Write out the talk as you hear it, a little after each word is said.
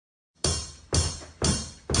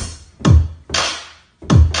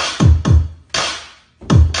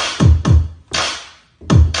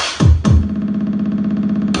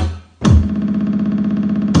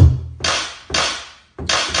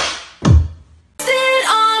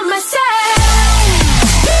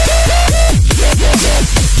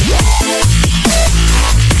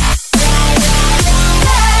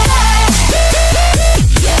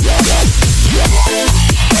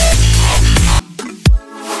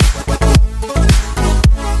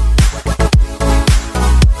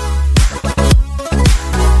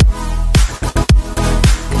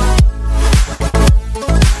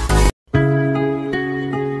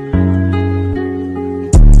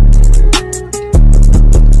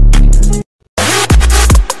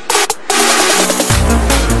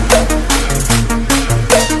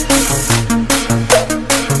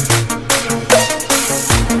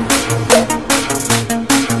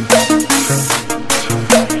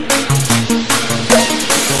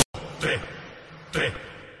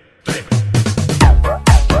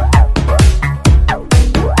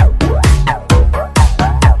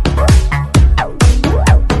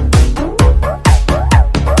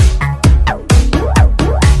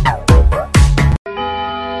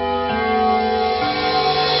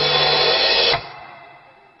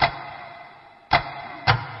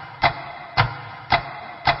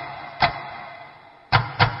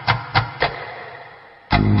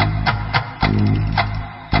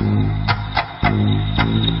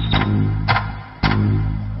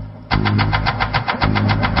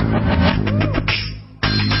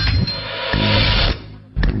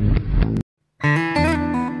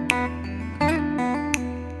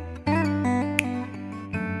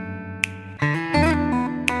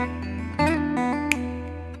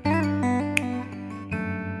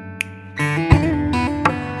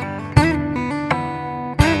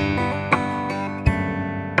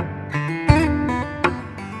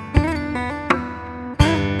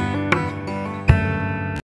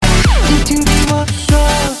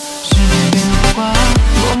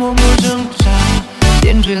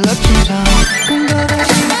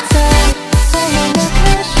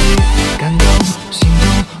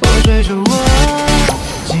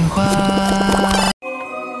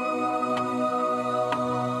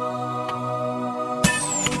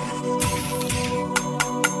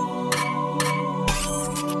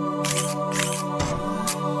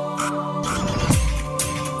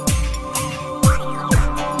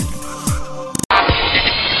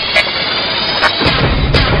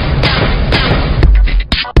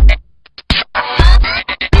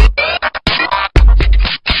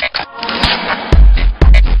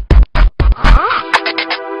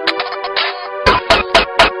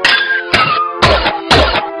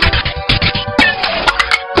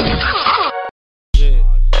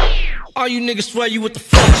you niggas swear you with the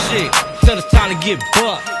fuck shit. Till it's time to get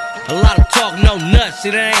bucked. A lot of talk, no nuts,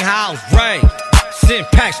 it ain't how I was raised. Send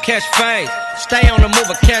packs, catch fade. Stay on the move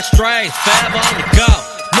or catch strays. Forever on the go.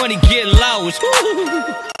 Money get low. It's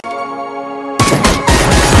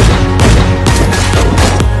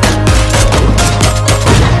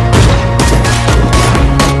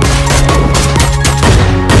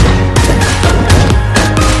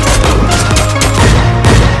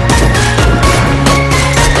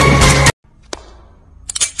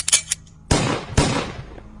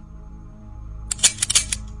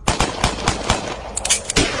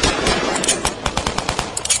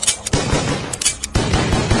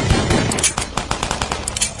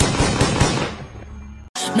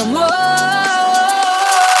no more.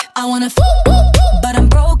 I wanna but I'm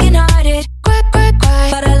broken hearted. Cry, cry,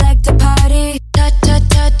 cry, but I like to party. Touch, touch,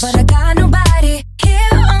 touch, but I got nobody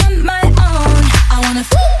here on my own. I wanna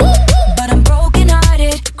but I'm broken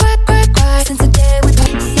hearted. Cry, cry, cry, since the day we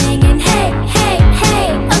were singing. Hey, hey,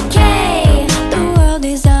 hey, okay, the world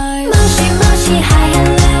is ours. Moshi, moshi, hi,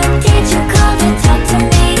 hello. Did you call to talk to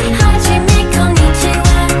me? How'd you make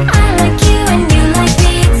konnichiwa? I like you and you like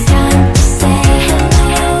me. It's time to say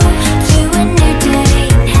hello to a new day.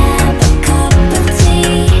 Have a cup of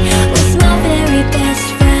tea with my very best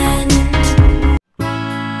friend.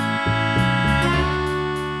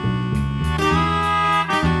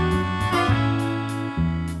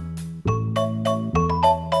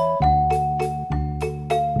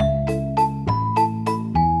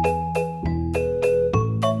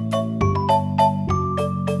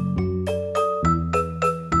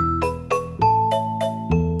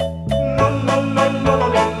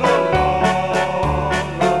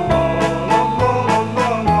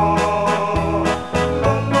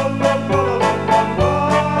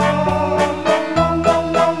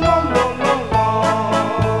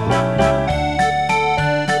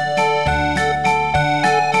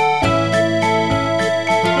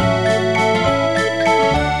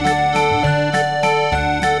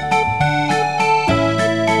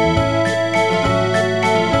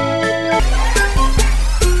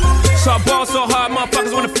 So I ball so hard,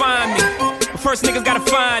 motherfuckers wanna find me. But first niggas gotta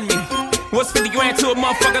find me. What's 50 grand to a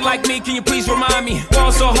motherfucker like me? Can you please remind me?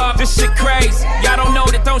 Ball so hard, this shit crazy. Y'all don't know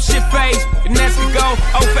that don't shit phase. And as we go,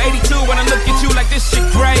 0 for 82 when I look at you like this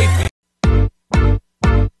shit gravy.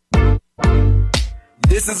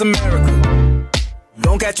 This is America.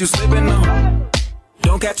 Don't catch you slipping now.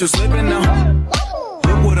 Don't catch you slipping now.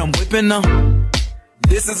 Look what I'm whipping now.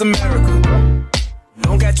 This is America.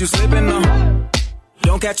 Don't catch you slipping now.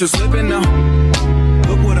 Don't catch you slipping now.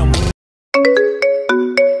 Look what I'm whipping.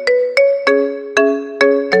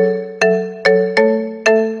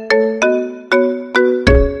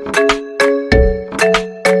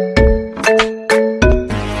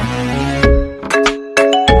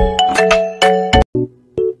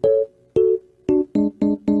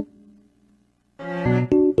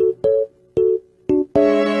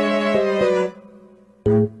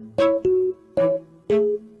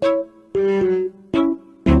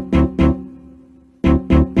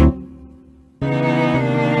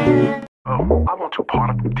 I want two part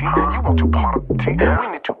of the tea. You want two part of the tea. We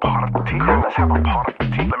need two part of the tea. Let's have a part of the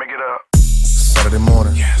tea. Let me get up. Saturday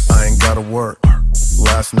morning, I ain't gotta work.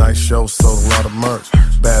 Last night's show sold a lot of merch.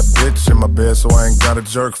 Bad bitch in my bed, so I ain't got a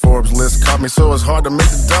jerk. Forbes list caught me, so it's hard to make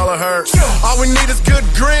the dollar hurt. All we need is good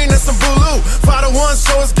green and some boo-loo. 5 to 1,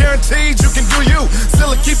 so it's guaranteed you can do you.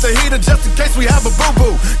 Still keep the heater just in case we have a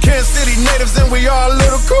boo-boo. Kansas City natives and we are a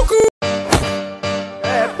little cuckoo.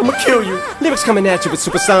 I'ma kill you. Lyrics coming at you with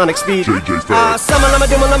supersonic speed. Summon, I'm a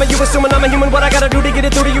doom, I'm a you assuming I'm a human. What I gotta do to get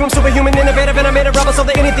it through to you? I'm superhuman, innovative, and I made a rubber so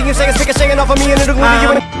that anything you say is picking, shaking off of me and it'll glue to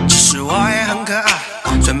you. 其实我也很可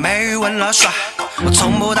爱，最美语文了耍。我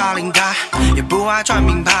从不打领带，也不爱穿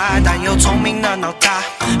名牌，但有聪明的脑袋。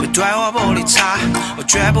别对我不理睬，我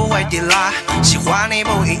绝不会抵赖。喜欢你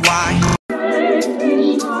不意外。 I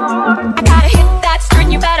got a hit that's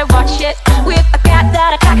certain, you better watch it. With a cat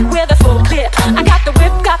that I pack it with a full clip. I got the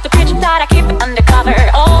whip, got the bitch that I keep it undercover.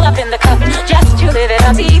 All up in the cup, just to live it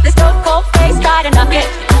up. See this dope cold face, try to knock it.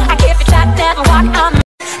 I keep it shot, never walk on.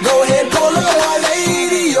 Go ahead, pull up,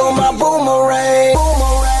 lady, you're my boomerang.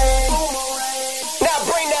 Boomerang. Now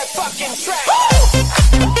bring that fucking track.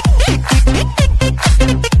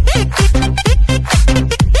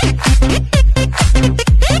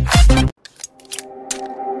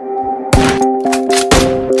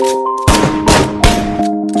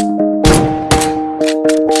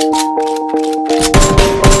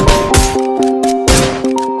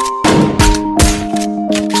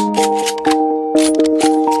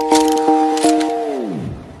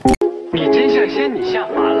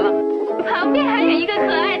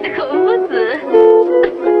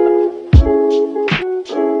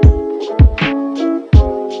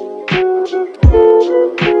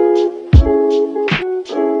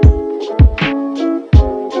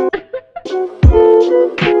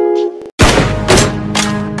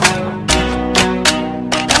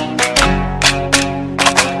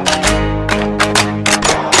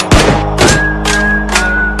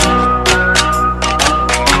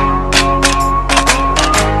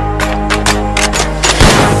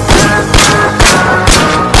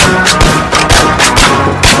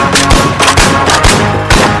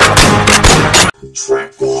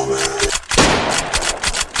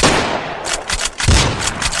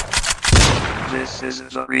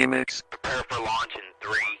 Remix. Prepare for launch in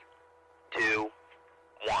 3, 2,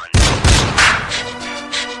 1.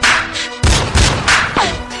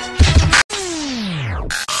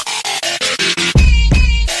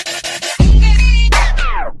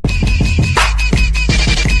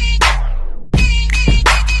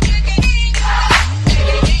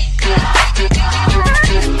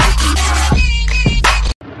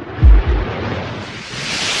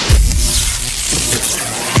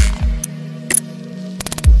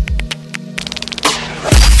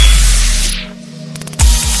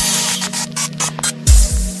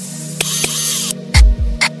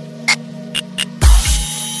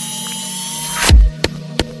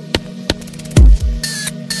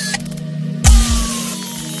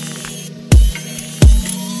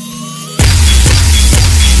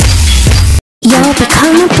 You'll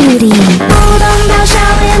become a beauty。不懂掉小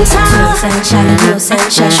脸草，左三下右三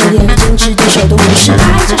下，手脸精致，对手的武士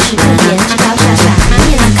拍着时刻颜值高下下，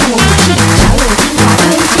你也能看我武器，小眼睛滑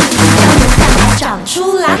推进，让我蛋白长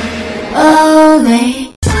出来。Oh，